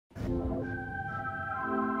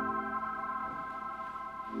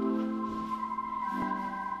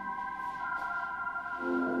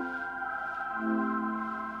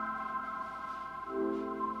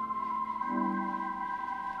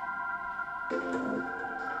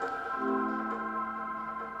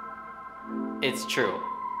It's true.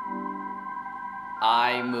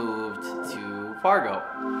 I moved to Fargo.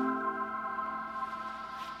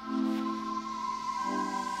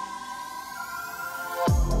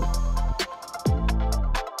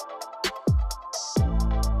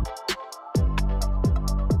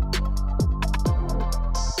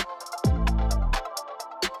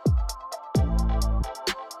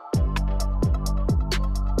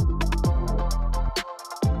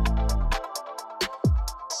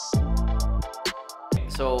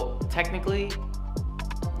 So technically,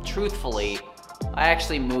 truthfully, I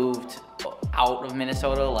actually moved out of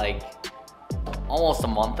Minnesota like almost a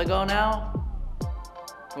month ago now.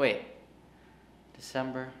 Wait,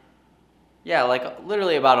 December? Yeah, like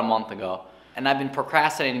literally about a month ago. And I've been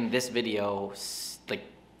procrastinating this video like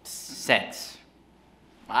since.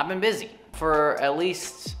 I've been busy. For at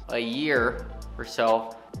least a year or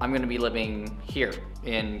so, I'm gonna be living here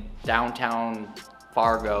in downtown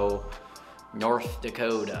Fargo, North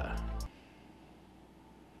Dakota.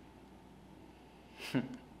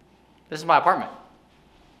 This is my apartment.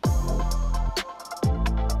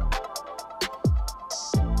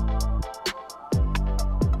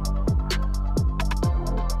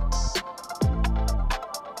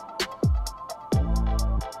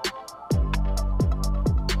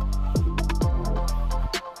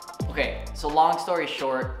 Okay, so long story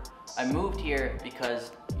short, I moved here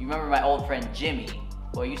because you remember my old friend Jimmy,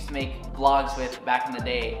 who I used to make vlogs with back in the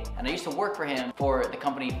day, and I used to work for him for the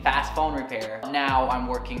company Fast Phone Repair. Now I'm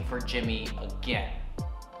working for Jimmy again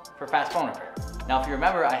for Fast Phone Repair. Now if you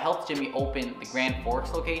remember, I helped Jimmy open the Grand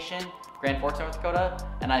Forks location, Grand Forks, North Dakota,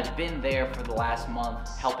 and I've been there for the last month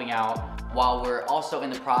helping out while we're also in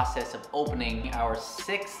the process of opening our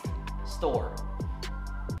 6th store.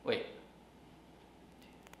 Wait.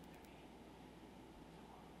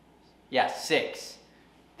 Yeah, 6.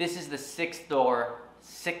 This is the 6th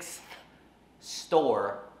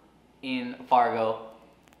store in Fargo,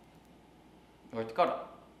 North Dakota.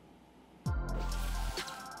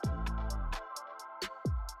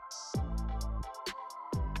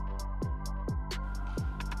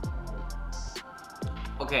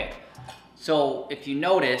 Okay, so if you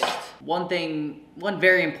noticed, one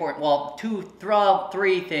very important, well,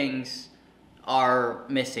 three things are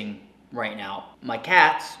missing right now. My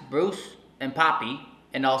cats, Bruce and Poppy,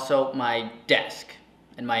 and also my desk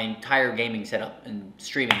and my entire gaming setup and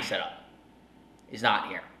streaming setup is not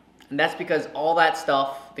here. And that's because all that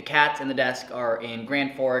stuff, the cats and the desk, are in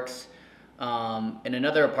Grand Forks, in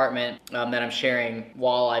another apartment that I'm sharing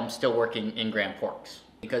while I'm still working in Grand Forks.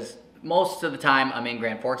 Because most of the time I'm in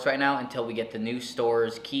Grand Forks right now until we get the new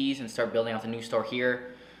store's keys and start building out the new store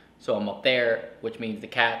here. So I'm up there, which means the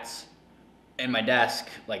cats and my desk,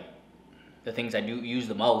 like the things I do use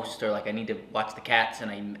the most, or like I need to watch the cats and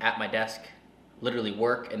I'm at my desk, literally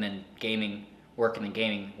work and then gaming, work and then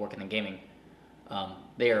gaming, work and then gaming.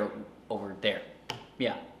 They are over there.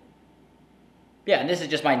 Yeah. Yeah, and this is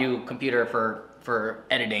just my new computer for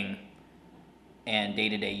editing and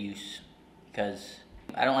day-to-day use, because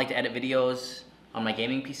I don't like to edit videos on my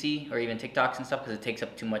gaming PC or even TikToks and stuff because it takes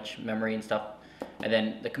up too much memory and stuff. And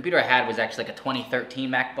then the computer I had was actually like a 2013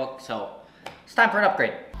 MacBook, so it's time for an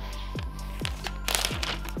upgrade.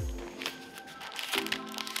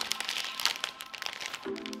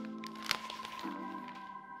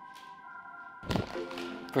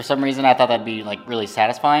 For some reason, I thought that'd be like really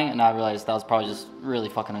satisfying, and I realized that was probably just really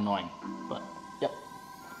fucking annoying. But, yep.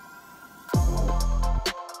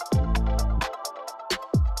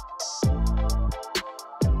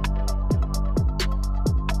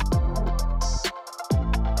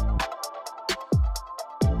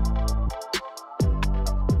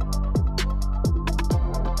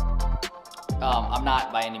 I'm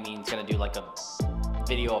not by any means gonna do like a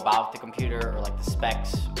video about the computer or like the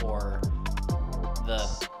specs or the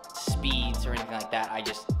speeds or anything like that.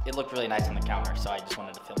 It looked really nice on the counter, so I just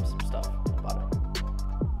wanted to film some stuff about it.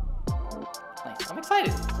 Nice, I'm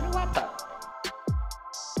excited, it's a new laptop.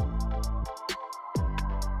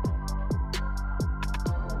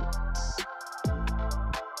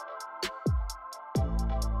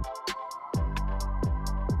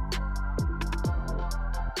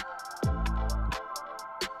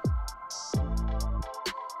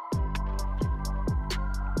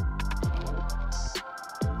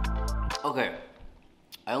 Okay,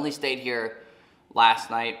 I only stayed here last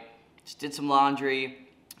night, just did some laundry,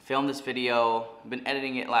 filmed this video, been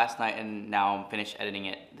editing it last night, and now I'm finished editing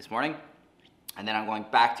it this morning. And then I'm going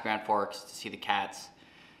back to Grand Forks to see the cats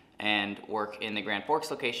and work in the Grand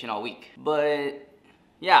Forks location all week. But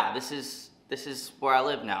yeah, this is where I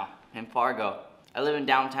live now, in Fargo. I live in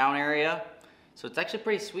downtown area, So it's actually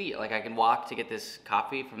pretty sweet. Like, I can walk to get this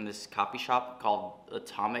coffee from this coffee shop called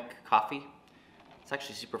Atomic Coffee. It's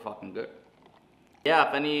actually super fucking good. Yeah,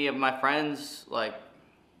 if any of my friends, like,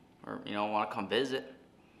 or, you know, want to come visit,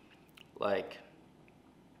 like,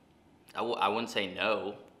 I wouldn't say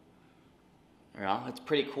no. You know, it's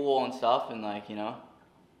pretty cool and stuff, and like, you know,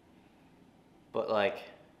 but like,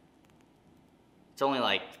 it's only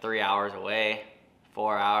like 3 hours away,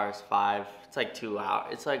 4 hours, 5. It's like 2 hours.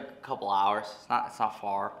 It's like a couple hours. It's not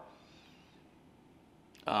far.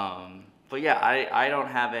 But yeah, I don't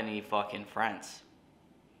have any fucking friends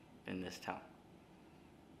in this town.